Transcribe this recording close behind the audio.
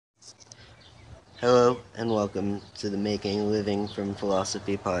Hello, and welcome to the Making a Living from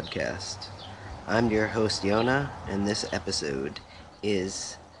Philosophy podcast. I'm your host, Yona, and this episode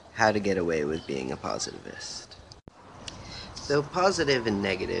is How to Get Away with Being a Positivist. So, positive and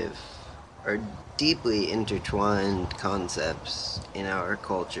negative are deeply intertwined concepts in our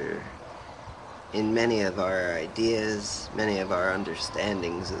culture, in many of our ideas, many of our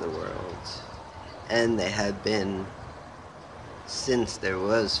understandings of the world, and they have been since there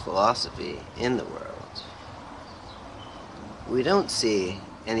was philosophy in the world. We don't see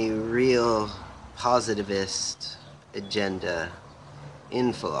any real positivist agenda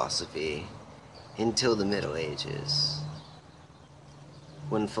in philosophy until the Middle Ages,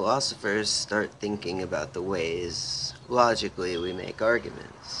 when philosophers start thinking about the ways logically we make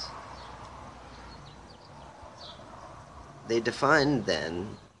arguments. They defined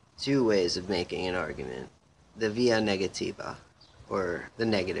then two ways of making an argument: the via negativa, or the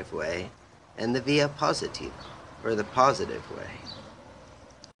negative way, and the via positiva, or the positive way.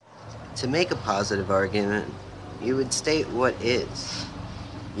 To make a positive argument, you would state what is.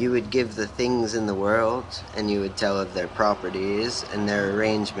 You would give the things in the world, and you would tell of their properties and their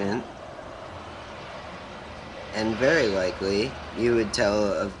arrangement, and very likely you would tell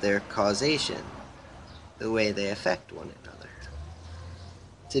of their causation, the way they affect one another.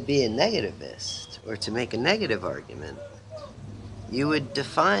 To be a negativist, or to make a negative argument, you would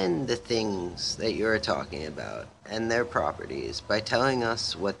define the things that you're talking about and their properties by telling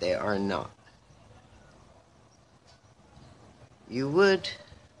us what they are not. You would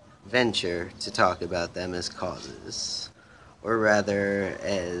venture to talk about them as causes, or rather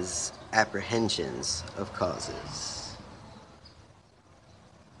as apprehensions of causes.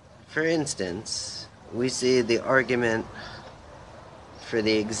 For instance, we see the argument for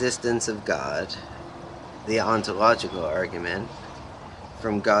the existence of God, the ontological argument,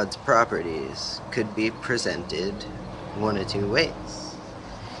 from God's properties could be presented one of two ways.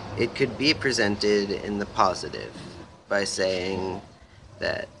 It could be presented in the positive by saying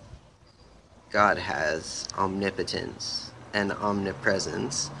that God has omnipotence and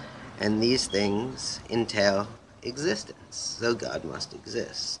omnipresence, and these things entail existence, so God must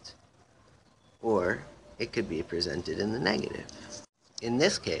exist. Or it could be presented in the negative. In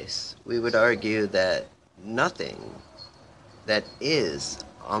this case, we would argue that nothing that is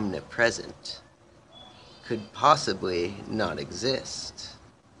omnipresent could possibly not exist.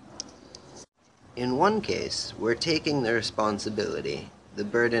 In one case, we're taking the responsibility, the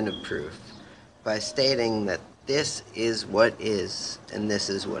burden of proof, by stating that this is what is, and this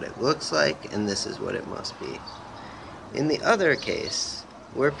is what it looks like, and this is what it must be. In the other case,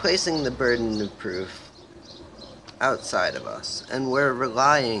 we're placing the burden of proof outside of us, and we're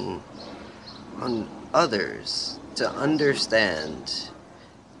relying on others to understand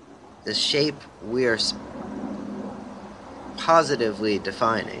the shape we are positively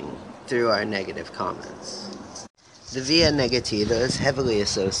defining through our negative comments. The via negativa is heavily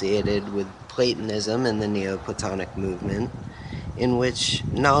associated with Platonism and the Neoplatonic movement, in which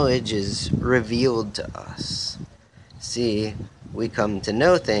knowledge is revealed to us. See, we come to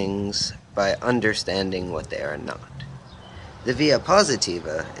know things by understanding what they are not. The via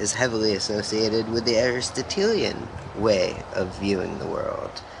positiva is heavily associated with the Aristotelian way of viewing the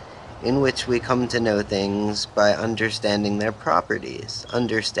world, in which we come to know things by understanding their properties,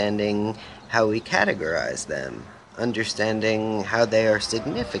 understanding how we categorize them, understanding how they are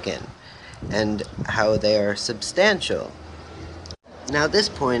significant, and how they are substantial. Now, this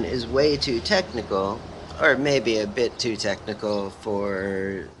point is way too technical, or maybe a bit too technical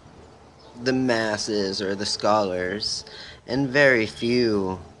for the masses or the scholars, and very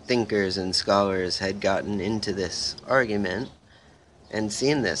few thinkers and scholars had gotten into this argument and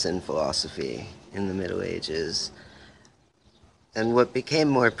seen this in philosophy in the Middle Ages. And what became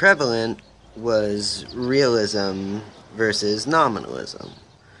more prevalent was realism versus nominalism,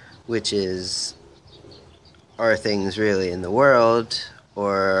 which is, are things really in the world,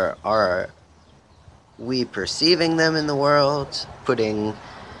 or are we perceiving them in the world, putting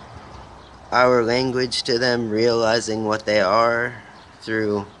our language to them, realizing what they are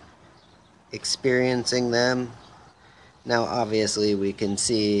through experiencing them. Now, obviously, we can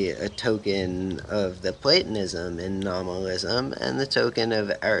see a token of the Platonism in nominalism and the token of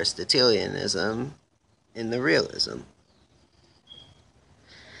Aristotelianism in the realism.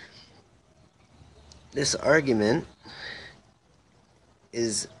 This argument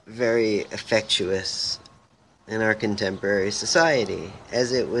is very effectuous in our contemporary society,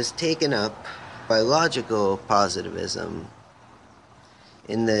 as it was taken up by logical positivism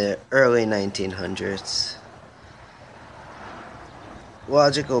in the early 1900s,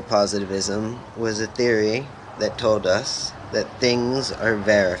 Logical positivism was a theory that told us that things are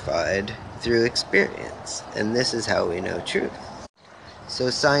verified through experience, and this is how we know truth. So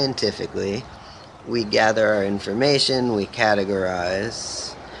scientifically, we gather our information, we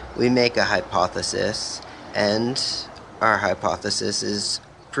categorize, we make a hypothesis, and our hypothesis is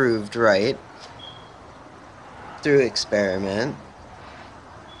proved right through experiment.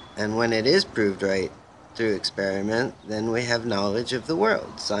 And when it is proved right through experiment, then we have knowledge of the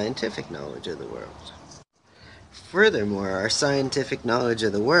world, scientific knowledge of the world. Furthermore, our scientific knowledge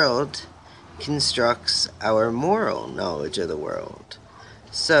of the world constructs our moral knowledge of the world.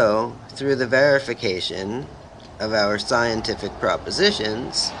 So, through the verification of our scientific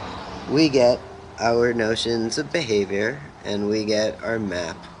propositions, we get our notions of behavior and we get our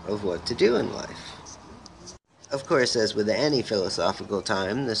map of what to do in life. Of course, as with any philosophical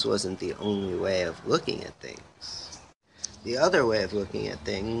time, this wasn't the only way of looking at things. The other way of looking at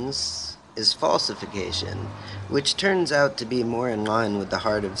things is falsification, which turns out to be more in line with the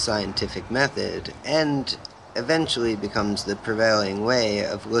heart of scientific method and eventually becomes the prevailing way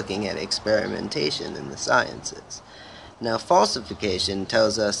of looking at experimentation in the sciences. Now, falsification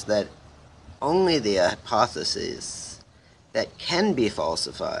tells us that only the hypotheses that can be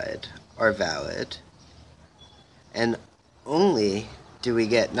falsified are valid, and only do we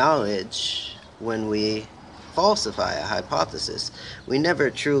get knowledge when we falsify a hypothesis. We never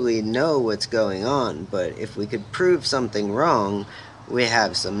truly know what's going on, but if we could prove something wrong, we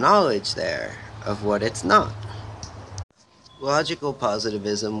have some knowledge there of what it's not. Logical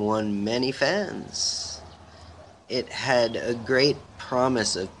positivism won many fans. It had a great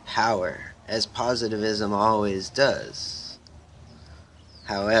promise of power, as positivism always does.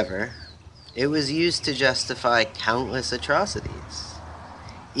 However, it was used to justify countless atrocities.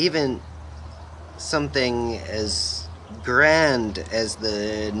 Even something as grand as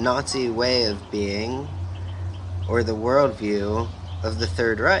the Nazi way of being or the worldview of the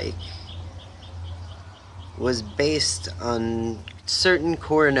Third Reich was based on certain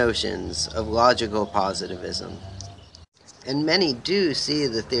core notions of logical positivism. And many do see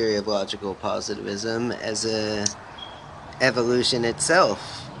the theory of logical positivism as a evolution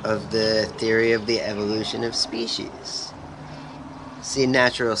itself of the theory of the evolution of species. See,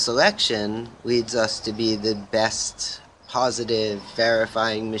 natural selection leads us to be the best positive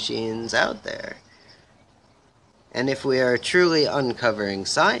verifying machines out there. And if we are truly uncovering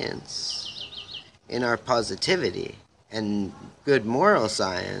science in our positivity and good moral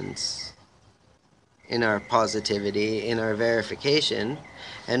science in our positivity, in our verification,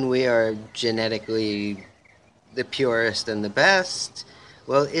 and we are genetically the purest and the best,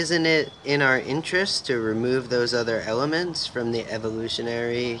 well, isn't it in our interest to remove those other elements from the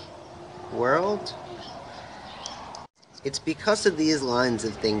evolutionary world? It's because of these lines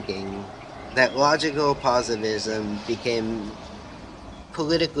of thinking that logical positivism became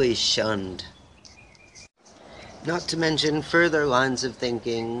politically shunned. Not to mention further lines of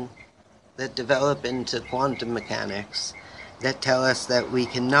thinking that develop into quantum mechanics that tell us that we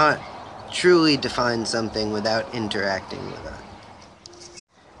cannot truly define something without interacting with it.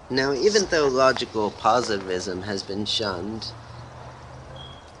 Now, even though logical positivism has been shunned,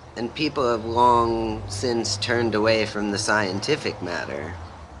 and people have long since turned away from the scientific matter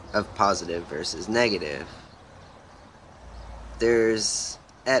of positive versus negative, there's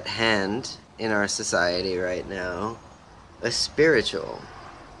at hand in our society right now a spiritual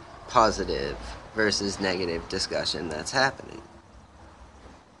positive versus negative discussion that's happening,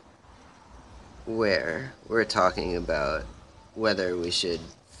 where we're talking about whether we should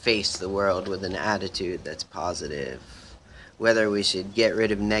face the world with an attitude that's positive, whether we should get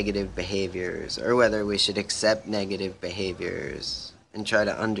rid of negative behaviors, or whether we should accept negative behaviors and try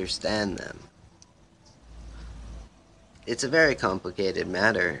to understand them. It's a very complicated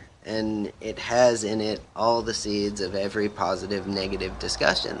matter, and it has in it all the seeds of every positive negative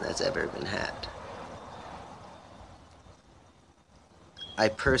discussion that's ever been had. I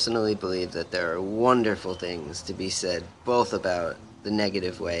personally believe that there are wonderful things to be said both about the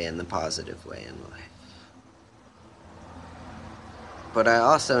negative way and the positive way in life. But I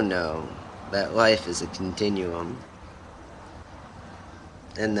also know that life is a continuum,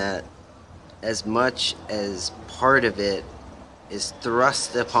 and that as much as part of it is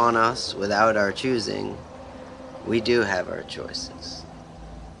thrust upon us without our choosing, we do have our choices.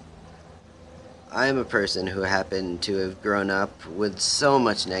 I am a person who happened to have grown up with so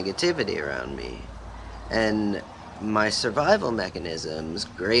much negativity around me, and my survival mechanisms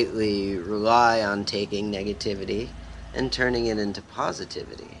greatly rely on taking negativity and turning it into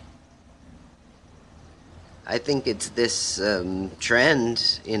positivity. I think it's this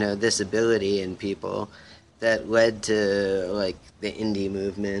trend, this ability in people that led to like the indie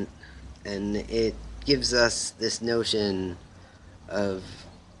movement, and it gives us this notion of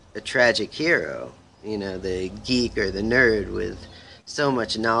a tragic hero, the geek or the nerd with so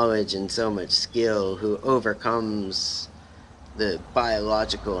much knowledge and so much skill who overcomes the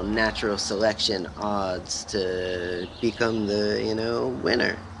biological natural selection odds to become the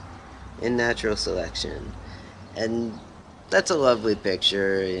winner in natural selection. And that's a lovely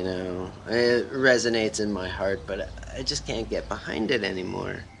picture. It resonates in my heart, but I just can't get behind it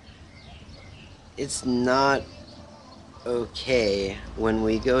anymore. It's not okay when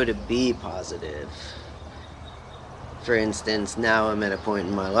we go to be positive. For instance, now I'm at a point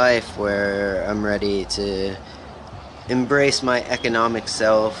in my life where I'm ready to embrace my economic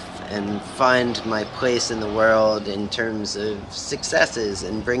self and find my place in the world in terms of successes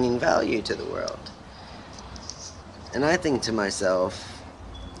and bringing value to the world. And I think to myself,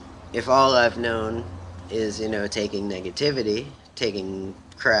 if all I've known is, taking negativity, taking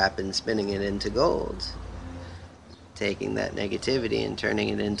crap and spinning it into gold, taking that negativity and turning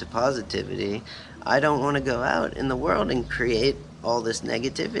it into positivity, I don't want to go out in the world and create all this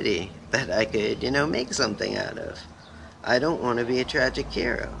negativity that I could, make something out of. I don't want to be a tragic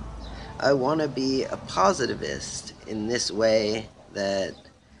hero. I want to be a positivist in this way that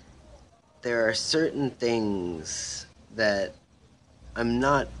there are certain things that I'm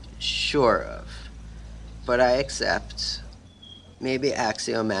not sure of, but I accept, maybe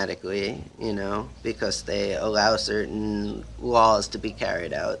axiomatically, because they allow certain laws to be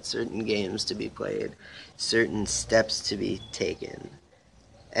carried out, certain games to be played, certain steps to be taken.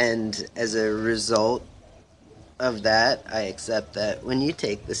 And as a result of that, I accept that when you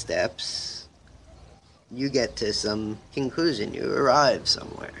take the steps, you get to some conclusion, you arrive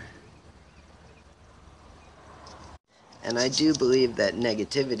somewhere. And I do believe that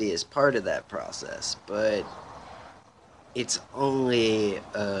negativity is part of that process, but it's only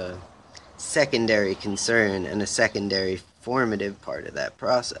a secondary concern and a secondary formative part of that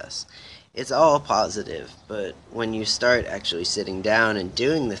process. It's all positive, but when you start actually sitting down and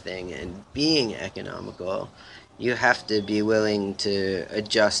doing the thing and being economical, you have to be willing to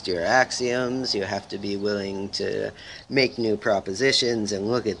adjust your axioms, you have to be willing to make new propositions and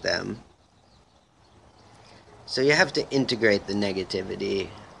look at them. So you have to integrate the negativity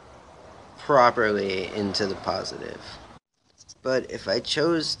properly into the positive. But if I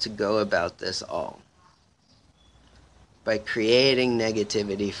chose to go about this all by creating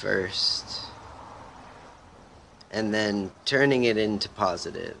negativity first and then turning it into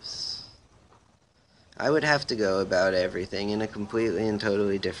positives, I would have to go about everything in a completely and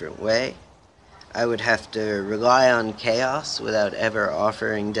totally different way. I would have to rely on chaos without ever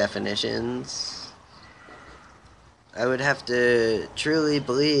offering definitions. I would have to truly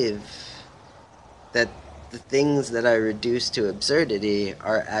believe that the things that I reduce to absurdity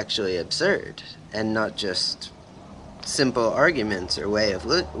are actually absurd and not just simple arguments or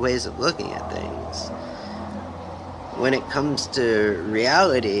ways of looking at things. When it comes to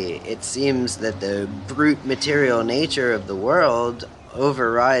reality, it seems that the brute material nature of the world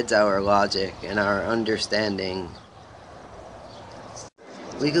overrides our logic and our understanding.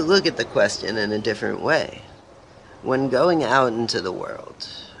 We could look at the question in a different way. When going out into the world,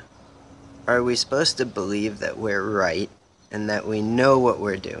 are we supposed to believe that we're right and that we know what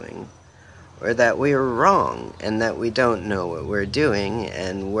we're doing, or that we're wrong and that we don't know what we're doing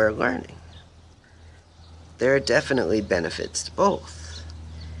and we're learning? There are definitely benefits to both.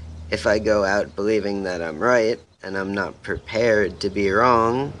 If I go out believing that I'm right and I'm not prepared to be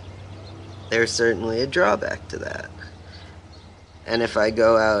wrong, there's certainly a drawback to that. And if I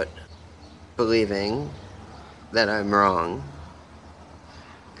go out believing that I'm wrong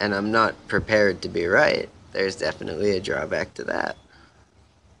and I'm not prepared to be right, there's definitely a drawback to that.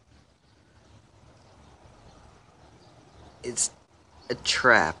 It's a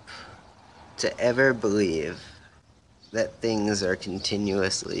trap to ever believe that things are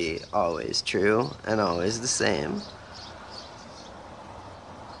continuously always true and always the same.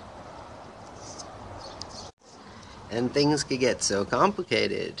 And things could get so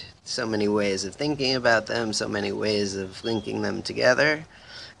complicated, so many ways of thinking about them, so many ways of linking them together.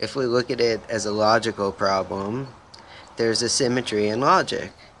 If we look at it as a logical problem, there's a symmetry in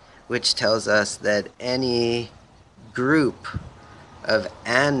logic, which tells us that any group of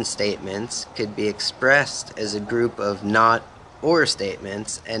and statements could be expressed as a group of not or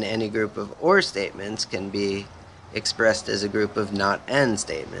statements, and any group of or statements can be expressed as a group of not and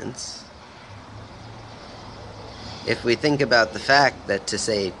statements. If we think about the fact that to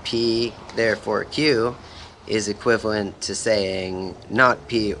say P, therefore Q, is equivalent to saying not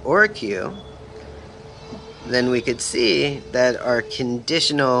P or Q, then we could see that our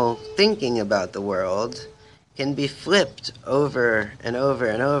conditional thinking about the world can be flipped over and over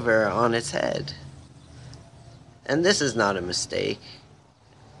and over on its head. And this is not a mistake.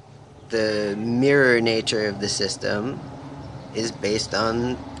 The mirror nature of the system is based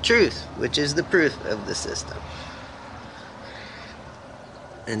on truth, which is the proof of the system.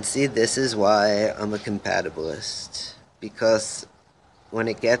 And see, this is why I'm a compatibilist. Because when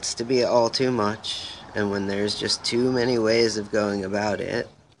it gets to be all too much, and when there's just too many ways of going about it,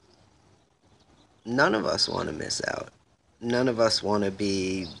 none of us want to miss out. None of us want to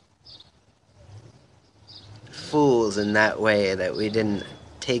be fools in that way that we didn't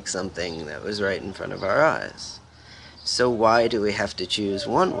take something that was right in front of our eyes. So why do we have to choose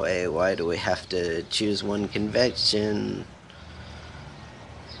one way? Why do we have to choose one convention?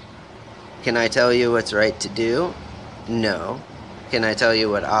 Can I tell you what's right to do? No. Can I tell you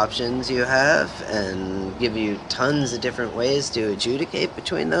what options you have and give you tons of different ways to adjudicate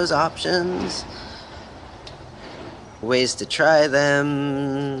between those options? Ways to try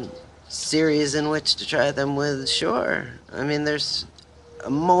them, series in which to try them with, sure. I mean, there's a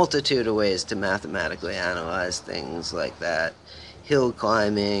multitude of ways to mathematically analyze things like that. Hill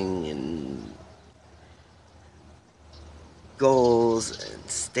climbing and goals and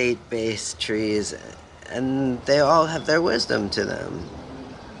state-based trees, and they all have their wisdom to them.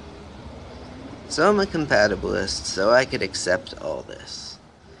 So I'm a compatibilist, so I could accept all this.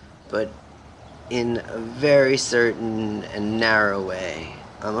 But in a very certain and narrow way,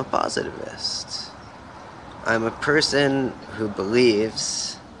 I'm a positivist. I'm a person who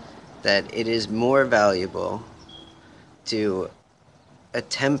believes that it is more valuable to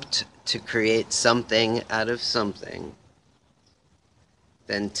attempt to create something out of something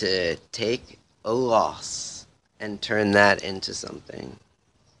than to take a loss and turn that into something.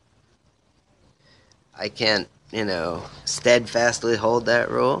 I can't, steadfastly hold that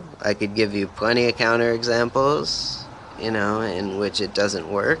rule. I could give you plenty of counterexamples, in which it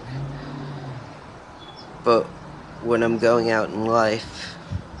doesn't work. But when I'm going out in life,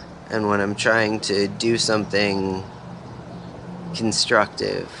 and when I'm trying to do something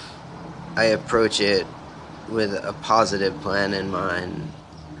constructive, I approach it with a positive plan in mind,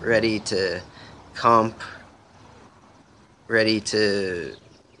 ready to comp, ready to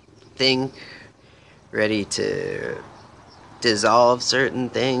think, ready to dissolve certain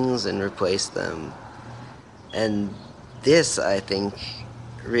things and replace them. And this, I think,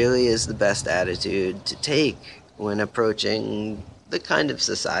 really is the best attitude to take when approaching the kind of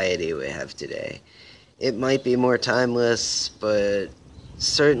society we have today. It might be more timeless, but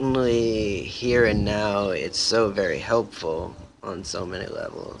certainly here and now it's so very helpful on so many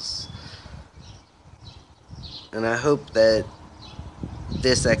levels. And I hope that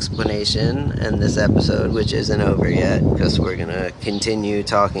this explanation and this episode, which isn't over yet, because we're going to continue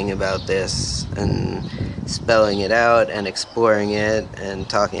talking about this and spelling it out and exploring it and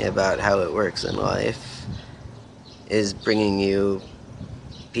talking about how it works in life, is bringing you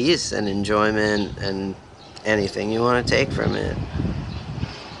peace and enjoyment and anything you want to take from it.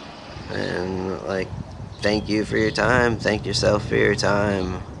 And, thank you for your time. Thank yourself for your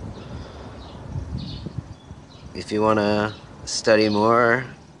time. If you want to study more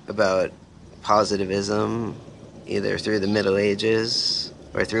about positivism, either through the Middle Ages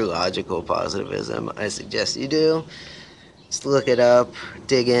or through logical positivism, I suggest you do. Just look it up,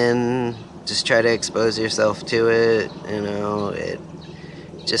 dig in, just try to expose yourself to it. It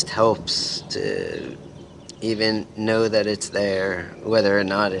just helps to even know that it's there, whether or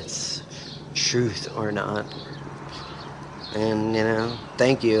not it's truth or not. And,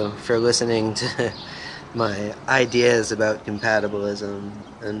 thank you for listening to my ideas about compatibilism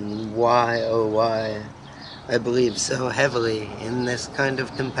and why I believe so heavily in this kind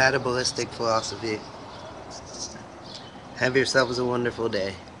of compatibilistic philosophy. Have yourselves a wonderful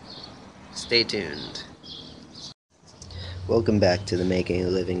day. Stay tuned. Welcome back to the Making a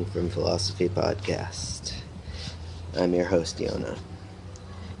Living from Philosophy podcast. I'm your host, Yona.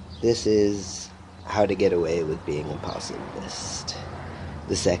 This is How to Get Away with Being a Positivist,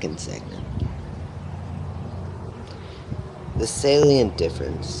 the second segment. The salient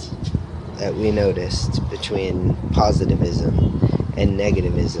difference that we noticed between positivism and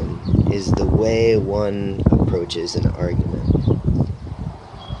negativism is the way one approaches an argument.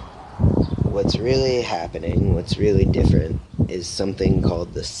 What's really happening, what's really different, is something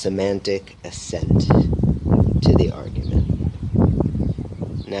called the semantic assent to the argument.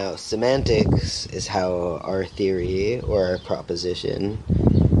 Now, semantics is how our theory or our proposition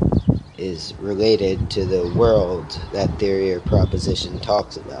is related to the world that theory or proposition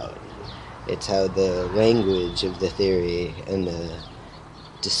talks about. It's how the language of the theory and the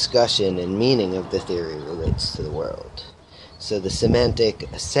discussion and meaning of the theory relates to the world. So the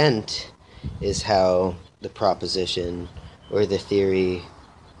semantic assent is how the proposition or the theory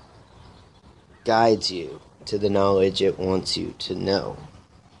guides you to the knowledge it wants you to know.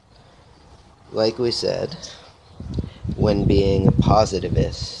 Like we said, when being a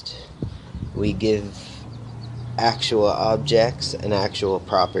positivist, we give actual objects and actual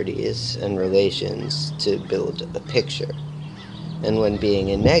properties and relations to build a picture. And when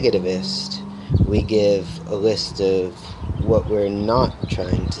being a negativist, we give a list of what we're not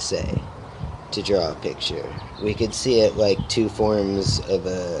trying to say to draw a picture. We could see it like two forms of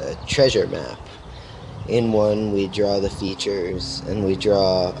a treasure map. In one, we draw the features, and we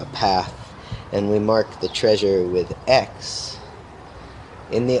draw a path, and we mark the treasure with X.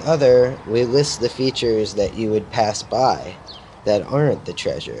 In the other, we list the features that you would pass by that aren't the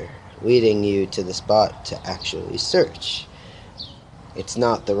treasure, leading you to the spot to actually search. It's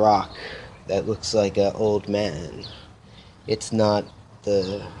not the rock that looks like an old man. It's not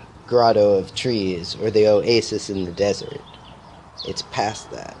the grotto of trees or the oasis in the desert. It's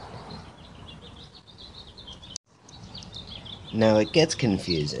past that. Now it gets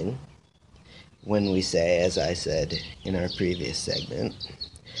confusing when we say, as I said in our previous segment,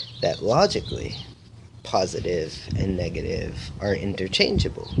 that logically, positive and negative are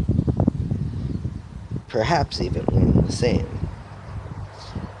interchangeable, perhaps even one and the same.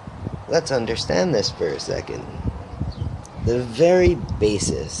 Let's understand this for a second. The very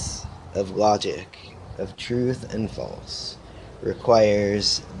basis of logic, of truth and false,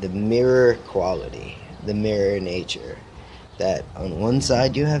 requires the mirror quality, the mirror nature, that on one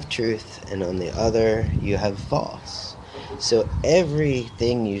side you have truth and on the other you have false. So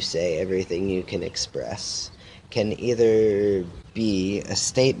everything you say, everything you can express, can either be a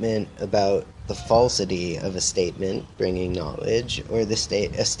statement about the falsity of a statement, bringing knowledge, or a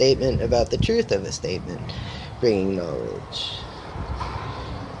statement about the truth of a statement, bringing knowledge.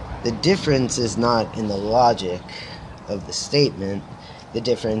 The difference is not in the logic of the statement, the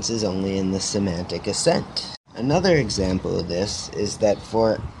difference is only in the semantic assent. Another example of this is that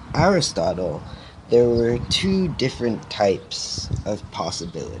for Aristotle, there were two different types of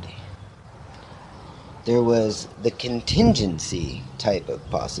possibility. There was the contingency type of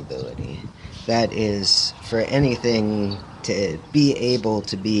possibility. That is, for anything to be able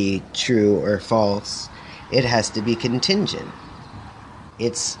to be true or false, it has to be contingent.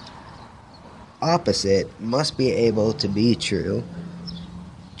 Its opposite must be able to be true,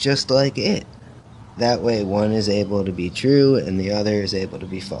 just like it. That way one is able to be true and the other is able to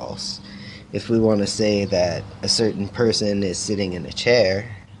be false. If we want to say that a certain person is sitting in a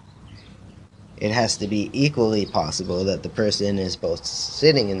chair, it has to be equally possible that the person is both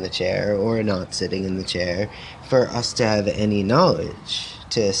sitting in the chair or not sitting in the chair for us to have any knowledge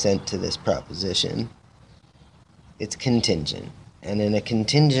to assent to this proposition. It's contingent. And in a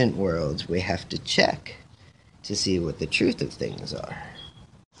contingent world, we have to check to see what the truth of things are.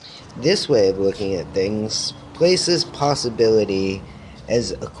 This way of looking at things places possibility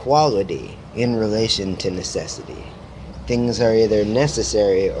as a quality in relation to necessity. Things are either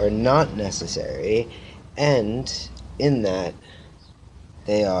necessary or not necessary, and in that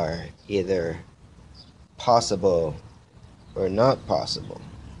they are either possible or not possible.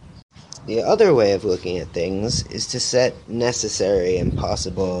 The other way of looking at things is to set necessary and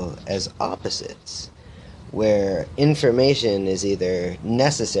possible as opposites, where information is either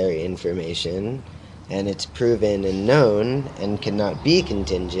necessary information, and it's proven and known and cannot be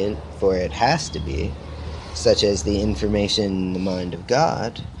contingent, for it has to be, such as the information in the mind of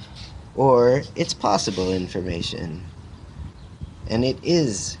God, or it's possible information, and it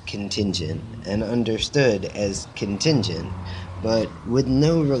is contingent and understood as contingent, but with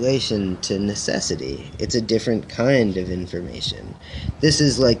no relation to necessity. It's a different kind of information. This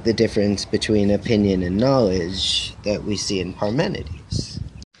is like the difference between opinion and knowledge that we see in Parmenides.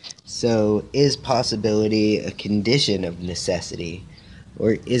 So, is possibility a condition of necessity,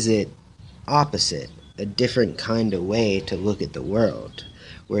 or is it opposite, a different kind of way to look at the world,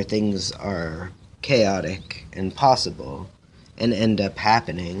 where things are chaotic and possible, and end up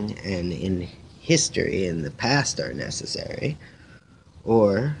happening, and in history in the past are necessary?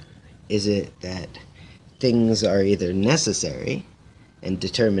 Or is it that things are either necessary and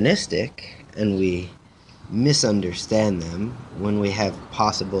deterministic, and we misunderstand them when we have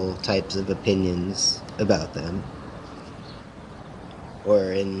possible types of opinions about them?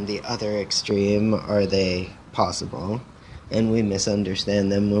 Or in the other extreme, are they possible, and we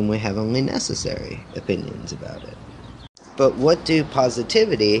misunderstand them when we have only necessary opinions about it. But what do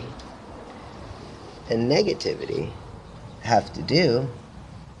positivity and negativity have to do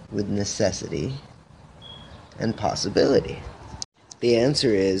with necessity and possibility? The answer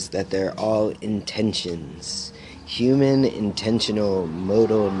is that they're all intentions, human intentional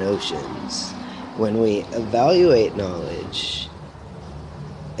modal notions. When we evaluate knowledge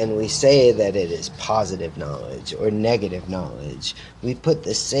and we say that it is positive knowledge or negative knowledge, we put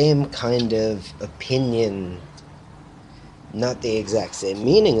the same kind of opinion, not the exact same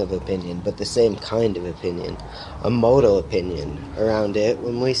meaning of opinion, but the same kind of opinion, a modal opinion around it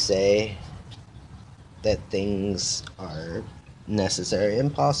when we say that things are necessary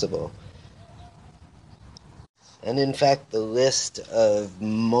and possible. And in fact, the list of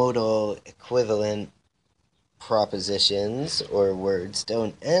modal equivalent propositions or words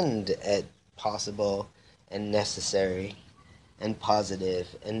don't end at possible and necessary and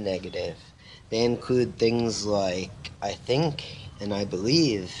positive and negative. They include things like I think and I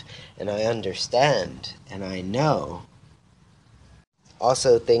believe and I understand and I know.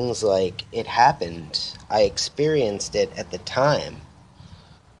 Also things like it happened, I experienced it at the time.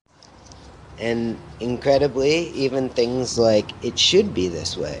 And incredibly, even things like it should be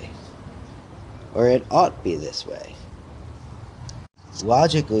this way or it ought to be this way.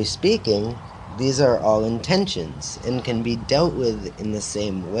 Logically speaking, these are all intentions and can be dealt with in the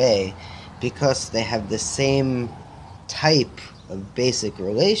same way because they have the same type of basic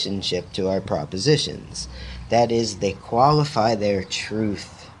relationship to our propositions. That is, they qualify their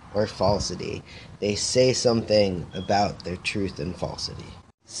truth or falsity. They say something about their truth and falsity.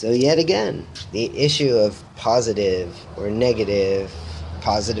 So yet again, the issue of positive or negative,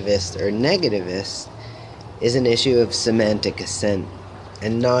 positivist or negativist, is an issue of semantic assent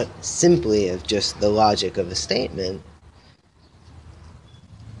and not simply of just the logic of a statement,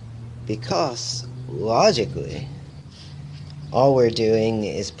 because logically all we're doing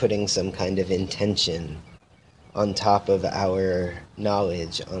is putting some kind of intention on top of our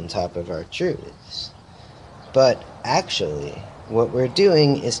knowledge, on top of our truths. But actually what we're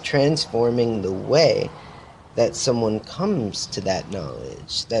doing is transforming the way that someone comes to that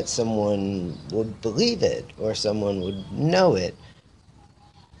knowledge, that someone would believe it or someone would know it.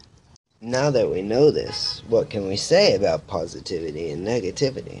 Now that we know this, what can we say about positivity and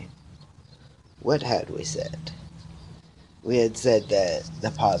negativity? What had we said? We had said that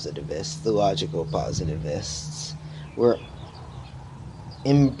the positivists, the logical positivists, were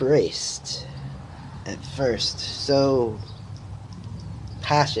embraced at first so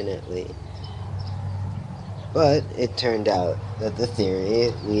passionately, but it turned out that the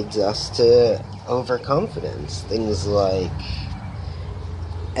theory leads us to overconfidence. Things like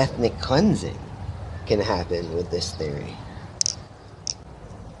ethnic cleansing can happen with this theory.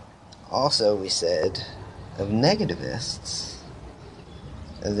 Also, we said of negativists,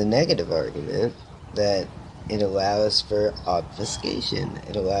 of the negative argument, that it allows for obfuscation.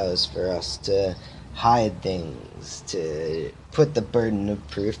 It allows for us to hide things, to put the burden of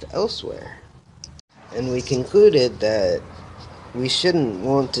proof elsewhere. And we concluded that we shouldn't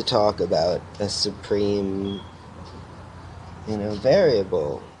want to talk about a supreme,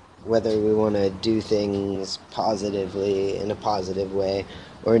 variable, whether we want to do things positively in a positive way,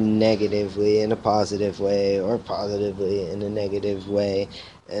 or negatively in a positive way, or positively in a negative way.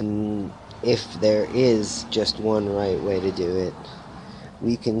 And if there is just one right way to do it,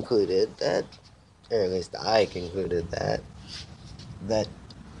 we concluded that, or at least I concluded that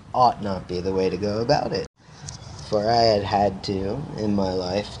ought not be the way to go about it. For I had to, in my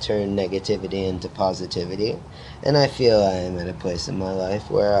life, turn negativity into positivity, and I feel I am at a place in my life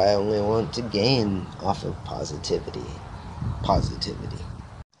where I only want to gain off of positivity.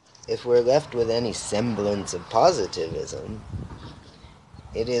 If we're left with any semblance of positivism,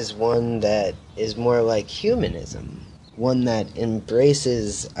 it is one that is more like humanism, one that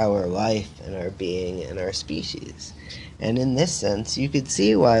embraces our life and our being and our species. And in this sense, you could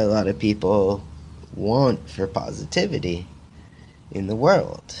see why a lot of people want for positivity in the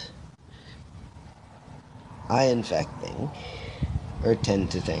world. I, in fact, think, or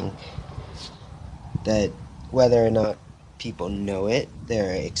tend to think, that whether or not people know it,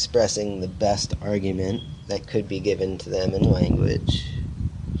 they're expressing the best argument that could be given to them in language.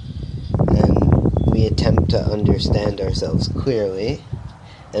 And we attempt to understand ourselves clearly.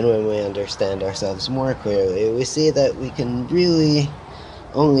 And when we understand ourselves more clearly, we see that we can really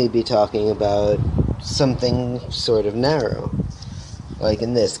only be talking about something sort of narrow. Like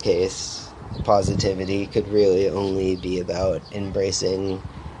in this case, positivity could really only be about embracing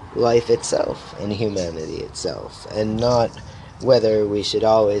life itself and humanity itself, and not whether we should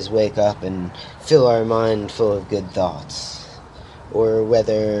always wake up and fill our mind full of good thoughts, or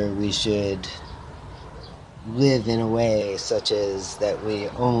whether we should live in a way such as that we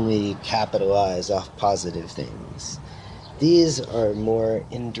only capitalize off positive things. These are more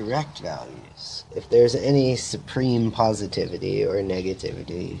indirect values. If there's any supreme positivity or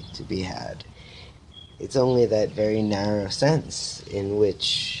negativity to be had, it's only that very narrow sense in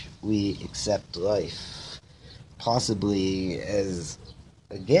which we accept life, possibly as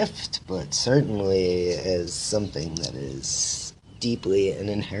a gift, but certainly as something that is deeply and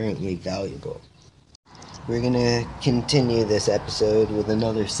inherently valuable. We're going to continue this episode with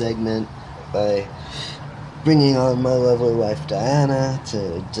another segment by bringing on my lovely wife Diana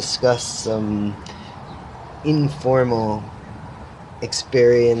to discuss some informal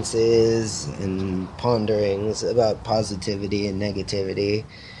experiences and ponderings about positivity and negativity.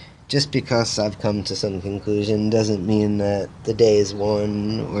 Just because I've come to some conclusion doesn't mean that the day is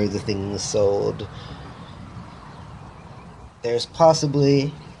won or the thing is sold. There's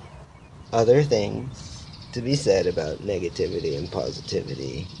possibly other things to be said about negativity and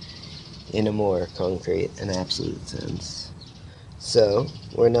positivity in a more concrete and absolute sense. So,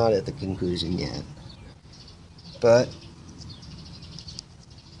 we're not at the conclusion yet. But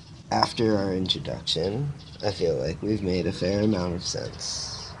after our introduction, I feel like we've made a fair amount of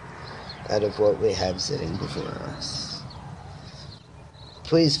sense out of what we have sitting before us.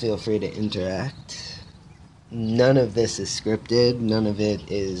 Please feel free to interact. None of this is scripted, none of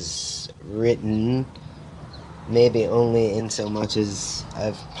it is written, maybe only in so much as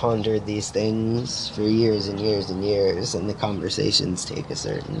I've pondered these things for years and years and years, and the conversations take a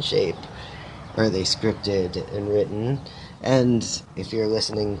certain shape. Are they scripted and written? And if you're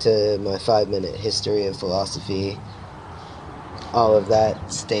listening to my 5-minute history of philosophy, all of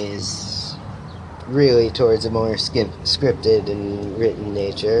that stays really towards a more scripted and written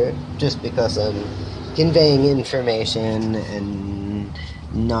nature, just because I'm conveying information and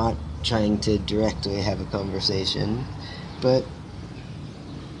not trying to directly have a conversation. But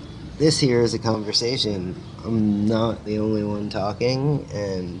this here is a conversation. I'm not the only one talking,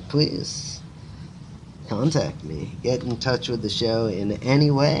 and please contact me. Get in touch with the show in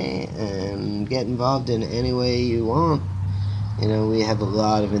any way, and get involved in any way you want. You know, we have a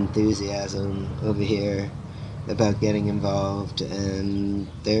lot of enthusiasm over here about getting involved, and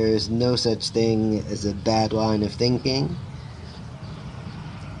there's no such thing as a bad line of thinking.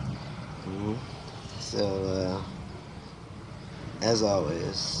 So, as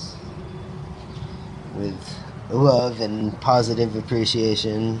always, with love and positive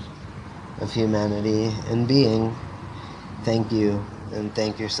appreciation of humanity and being, thank you, and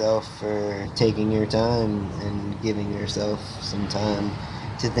thank yourself for taking your time and giving yourself some time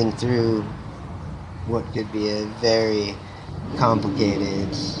to think through what could be a very complicated,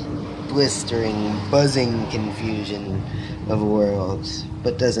 blistering, buzzing confusion of a world,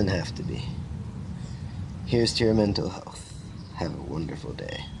 but doesn't have to be. Here's to your mental health. Have a wonderful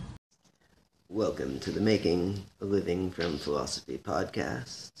day. Welcome to the Making a Living from Philosophy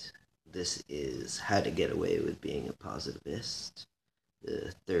podcast. This is How to Get Away with Being a Positivist,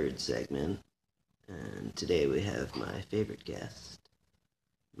 the third segment. And today we have my favorite guest,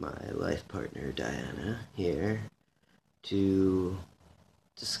 my life partner Diana, here to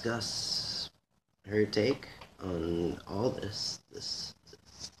discuss her take on all this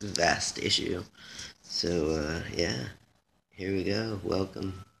vast issue. So, here we go.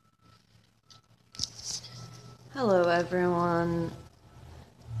 Welcome. Hello, everyone.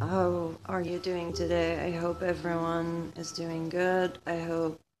 How are you doing today? I hope everyone is doing good. I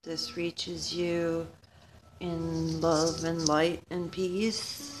hope this reaches you in love and light and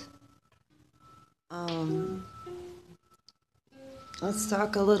peace. Let's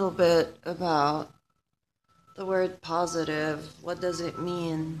talk a little bit about the word positive. What does it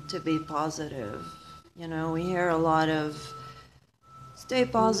mean to be positive? You know, we hear a lot of stay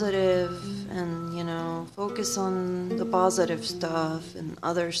positive and, focus on the positive stuff and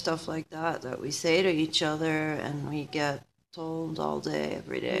other stuff like that we say to each other and we get told all day,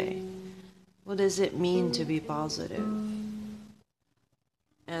 every day. What does it mean to be positive?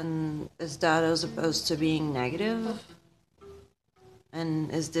 And is that as opposed to being negative?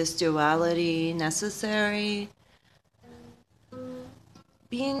 And is this duality necessary?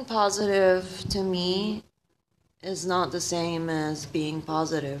 Being positive to me is not the same as being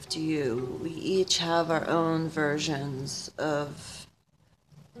positive to you. We each have our own versions of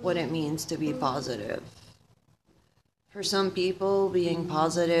what it means to be positive. For some people, being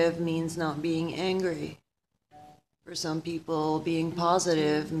positive means not being angry. For some people, being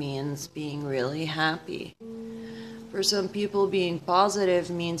positive means being really happy. For some people, being positive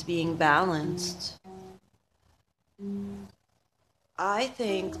means being balanced. I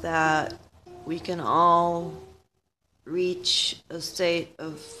think that we can all reach a state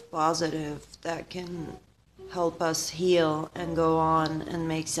of positive that can help us heal and go on and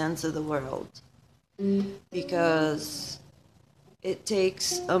make sense of the world. Because it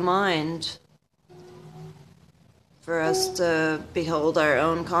takes a mind for us to behold our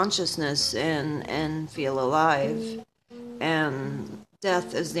own consciousness and feel alive. And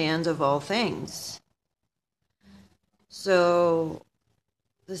death is the end of all things. So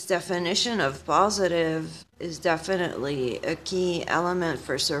this definition of positive is definitely a key element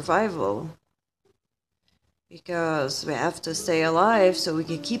for survival, because we have to stay alive so we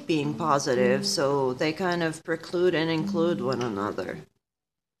can keep being positive, so they kind of preclude and include one another.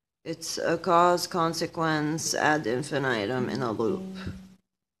 It's a cause-consequence ad infinitum in a loop.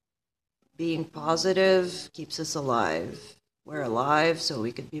 Being positive keeps us alive. We're alive so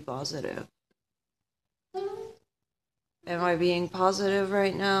we could be positive. Am I being positive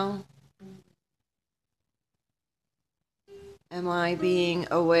right now? Am I being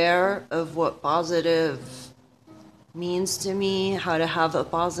aware of what positive means to me, how to have a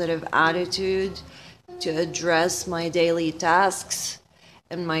positive attitude to address my daily tasks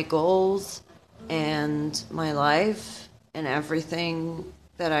and my goals and my life and everything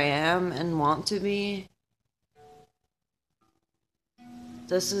that I am and want to be?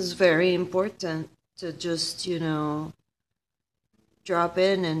 This is very important to just, drop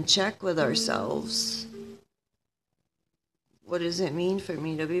in and check with ourselves. What does it mean for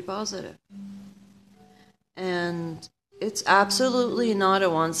me to be positive? And it's absolutely not a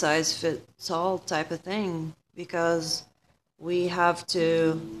one-size-fits-all type of thing, because we have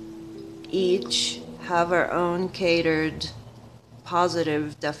to each have our own catered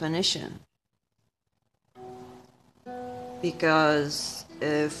positive definition. Because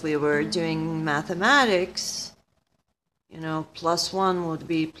if we were doing mathematics, +1 would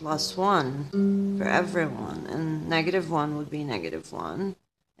be +1 for everyone, and -1 would be -1.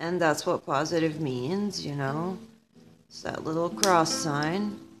 And that's what positive means, It's that little cross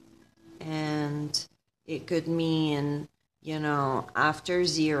sign. And it could mean, after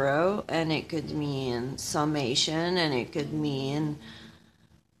 0, and it could mean summation, and it could mean,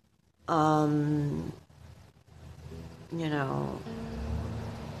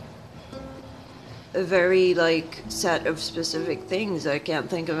 a very set of specific things. I can't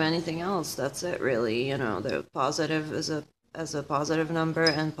think of anything else. That's it, really. The positive is as a positive number,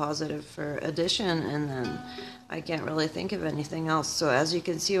 and positive for addition, and then I can't really think of anything else. So as you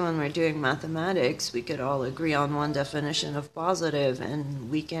can see, when we're doing mathematics, we could all agree on one definition of positive, and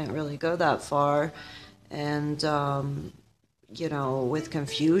we can't really go that far, and with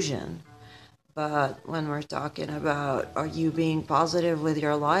confusion. But when we're talking about, are you being positive with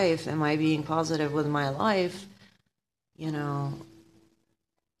your life? Am I being positive with my life?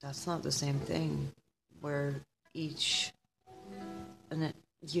 That's not the same thing. We're each a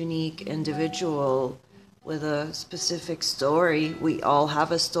unique individual with a specific story. We all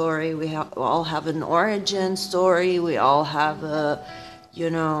have a story. We all have an origin story. We all have a,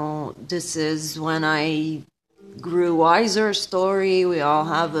 this is when I grew wiser story. We all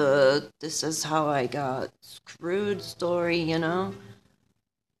have a, this is how I got screwed story,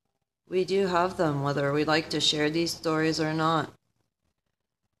 We do have them, whether we like to share these stories or not.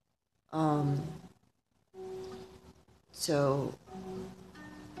 So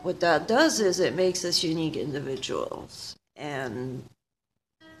what that does is it makes us unique individuals. And,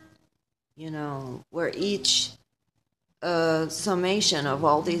 we're each a summation of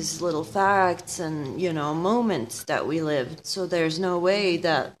all these little facts and, moments that we lived. So there's no way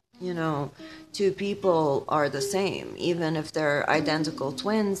that, two people are the same. Even if they're identical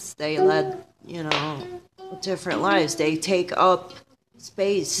twins, they led, different lives. They take up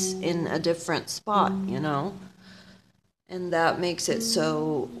space in a different spot, And that makes it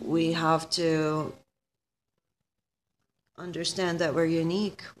so we have to understand that we're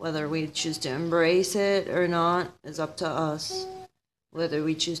unique. Whether we choose to embrace it or not is up to us. Whether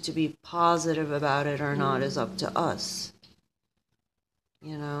we choose to be positive about it or not is up to us.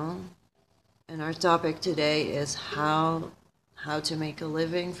 And our topic today is how to make a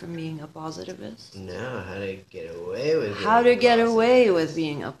living from being a positivist. No, how to get away with how to get away with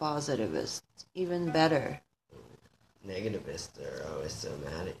being a positivist. Even better. Negativists are always so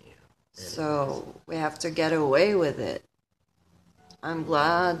mad at you. So we have to get away with it. I'm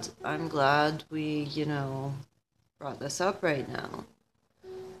glad we, brought this up right now.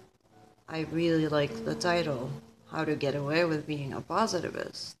 I really like the title, how to get away with being a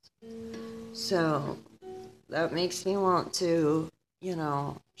positivist. So that makes me want to,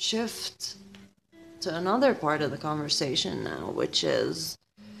 shift to another part of the conversation now, which is,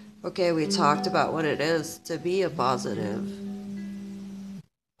 okay, we talked about what it is to be a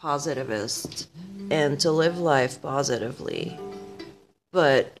positivist and to live life positively.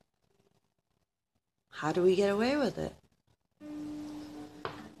 But how do we get away with it?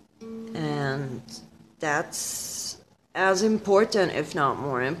 And that's as important, if not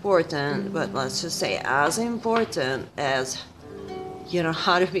more important, but let's just say as important as,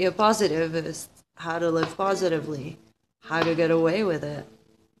 how to be a positivist, how to live positively, how to get away with it.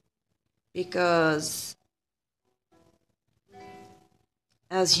 Because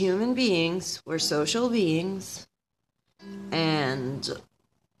as human beings, we're social beings, and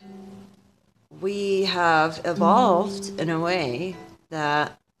we have evolved in a way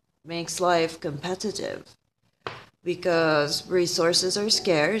that makes life competitive, because resources are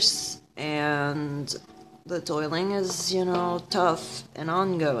scarce and the toiling is, tough and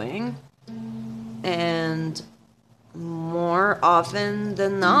ongoing. And more often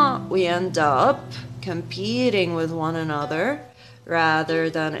than not, we end up competing with one another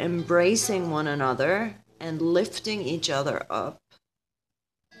rather than embracing one another and lifting each other up,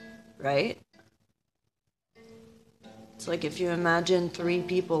 right? It's like if you imagine 3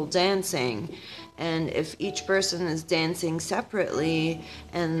 people dancing, and if each person is dancing separately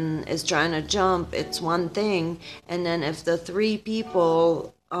and is trying to jump, it's one thing. And then if the 3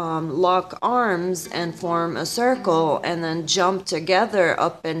 people lock arms and form a circle and then jump together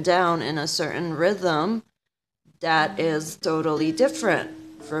up and down in a certain rhythm, that is totally different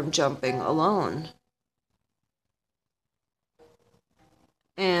from jumping alone.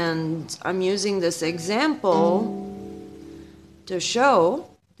 And I'm using this example to show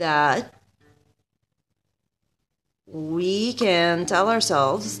that we can tell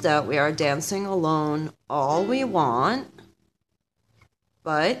ourselves that we are dancing alone all we want,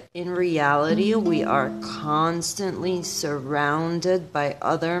 but in reality, we are constantly surrounded by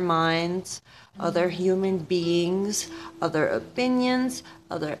other minds, other human beings, other opinions,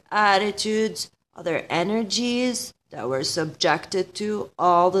 other attitudes, other energies that we're subjected to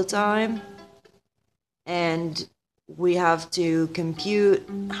all the time. And we have to compute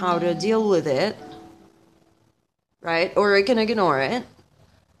how to deal with it, right? Or we can ignore it,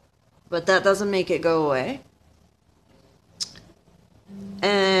 but that doesn't make it go away.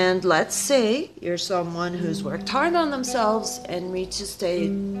 And let's say you're someone who's worked hard on themselves and reached a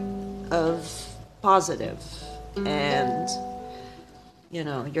state of positive, and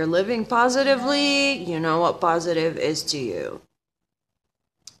you're living positively. You know what positive is to you.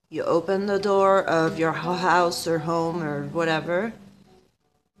 You open the door of your house or home or whatever,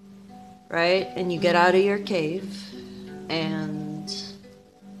 right? And you get out of your cave and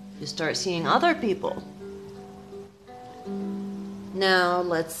you start seeing other people. Now,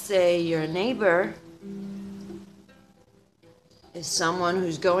 let's say your neighbor is someone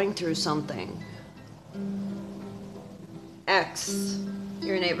who's going through something. X.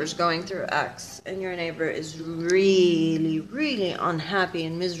 Your neighbor's going through X, and your neighbor is really, really unhappy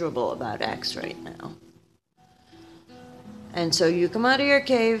and miserable about X right now. And so you come out of your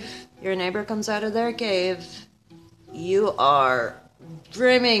cave, your neighbor comes out of their cave, you are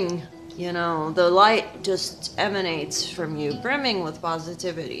brimming, the light just emanates from you, brimming with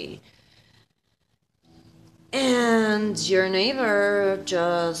positivity. And your neighbor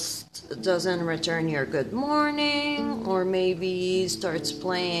just doesn't return your good morning, or maybe starts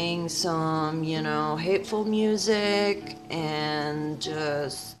playing some, hateful music and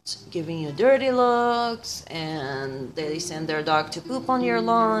just giving you dirty looks, and they send their dog to poop on your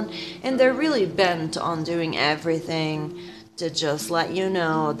lawn, and they're really bent on doing everything to just let you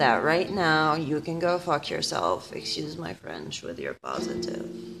know that right now you can go fuck yourself, excuse my French, with your positive.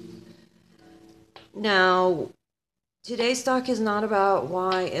 Now, today's talk is not about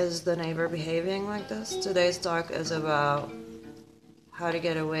why is the neighbor behaving like this. Today's talk is about how to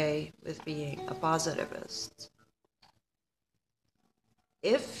get away with being a positivist.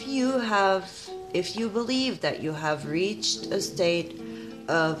 If you believe that you have reached a state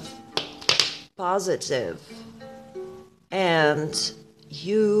of positive and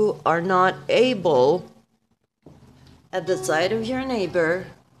you are not able, at the sight of your neighbor,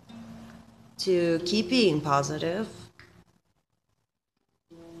 to keep being positive,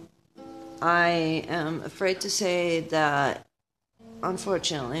 I am afraid to say that,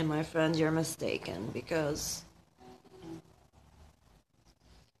 unfortunately, my friend, you're mistaken, because,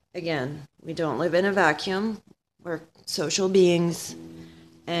 again, we don't live in a vacuum. We're social beings,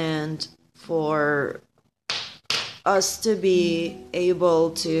 and for us to be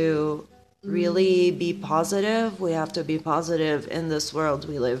able to really be positive, we have to be positive in this world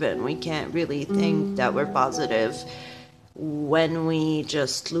we live in. We can't really think that we're positive when we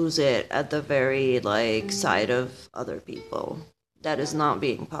just lose it at the very side of other people. That is not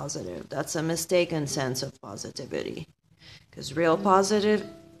being positive. That's a mistaken sense of positivity. Because real positive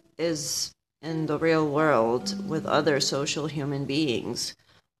is in the real world with other social human beings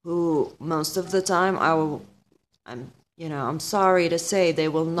who most of the time I'm sorry to say they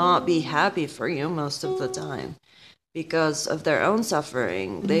will not be happy for you most of the time because of their own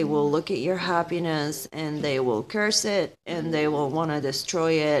suffering. They will look at your happiness and they will curse it and they will want to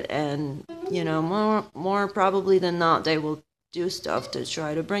destroy it, and more probably than not they will do stuff to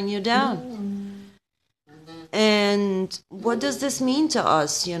try to bring you down. And what does this mean to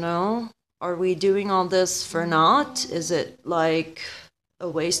us, Are we doing all this for naught? Is it like a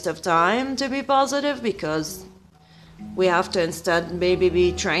waste of time to be positive because we have to instead maybe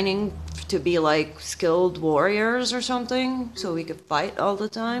be training to be like skilled warriors or something so we could fight all the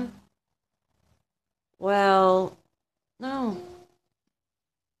time? Well, no.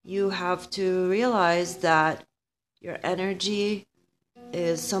 You have to realize that your energy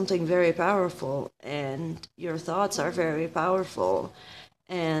is something very powerful and your thoughts are very powerful,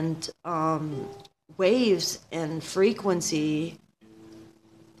 and waves and frequency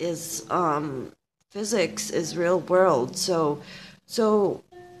is physics is real world. So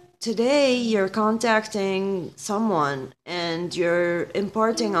today you're contacting someone and you're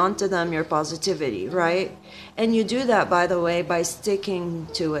imparting onto them your positivity, right? And you do that, by the way, by sticking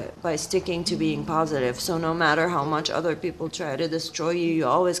to it, by sticking to being positive. So no matter how much other people try to destroy you, you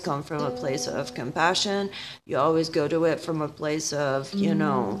always come from a place of compassion. You always go to it from a place of,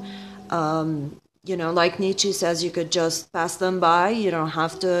 like Nietzsche says, you could just pass them by. You don't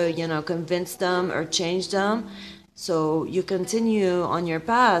have to, convince them or change them. So you continue on your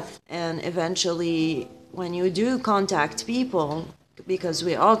path, and eventually, when you do contact people, because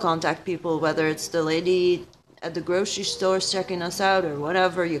we all contact people, whether it's the lady at the grocery store checking us out or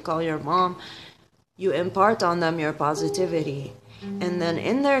whatever, you call your mom, you impart on them your positivity. And then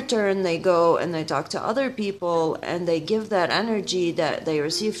in their turn, they go and they talk to other people and they give that energy that they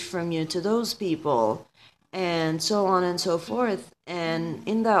received from you to those people, and so on and so forth. And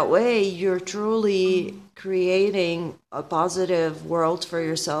in that way, you're truly creating a positive world for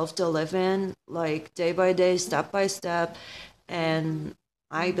yourself to live in, like day by day, step by step. And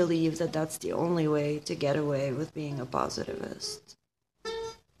I believe that that's the only way to get away with being a positivist.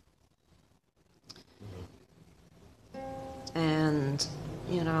 And,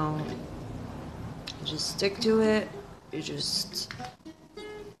 you know, just stick to it. You just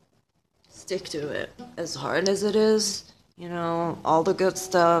stick to it. As hard as it is, all the good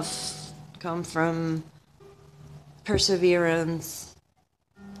stuff come from perseverance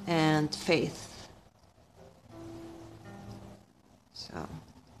and faith. So,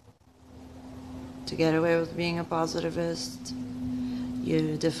 to get away with being a positivist,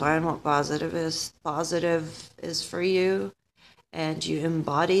 you define what positive is for you, and you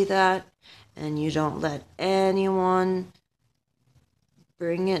embody that, and you don't let anyone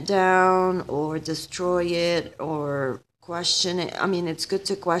bring it down or destroy it or question it. I mean, it's good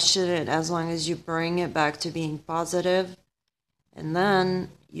to question it as long as you bring it back to being positive, and then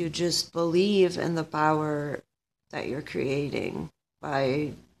you just believe in the power that you're creating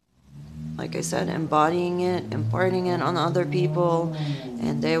by, like I said, embodying it, imparting it on other people,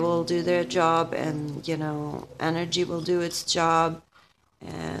 and they will do their job, and energy will do its job,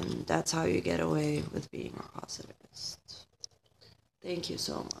 and that's how you get away with being a positivist. Thank you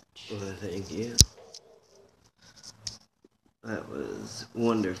so much. Well, thank you. That was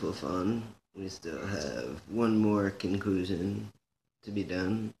wonderful fun. We still have one more conclusion to be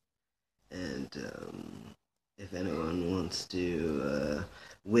done, and if anyone wants to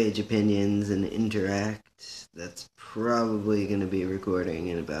wage opinions and interact, that's probably going to be recording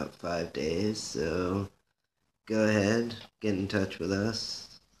in about 5 days, so go ahead, get in touch with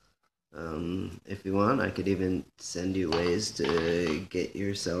us. If you want, I could even send you ways to get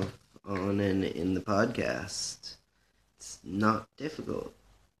yourself on and in the podcast. It's not difficult.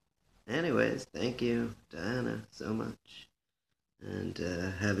 Anyways, thank you, Diana, so much. And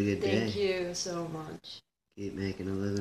have a good day. Thank you so much. Keep making a living.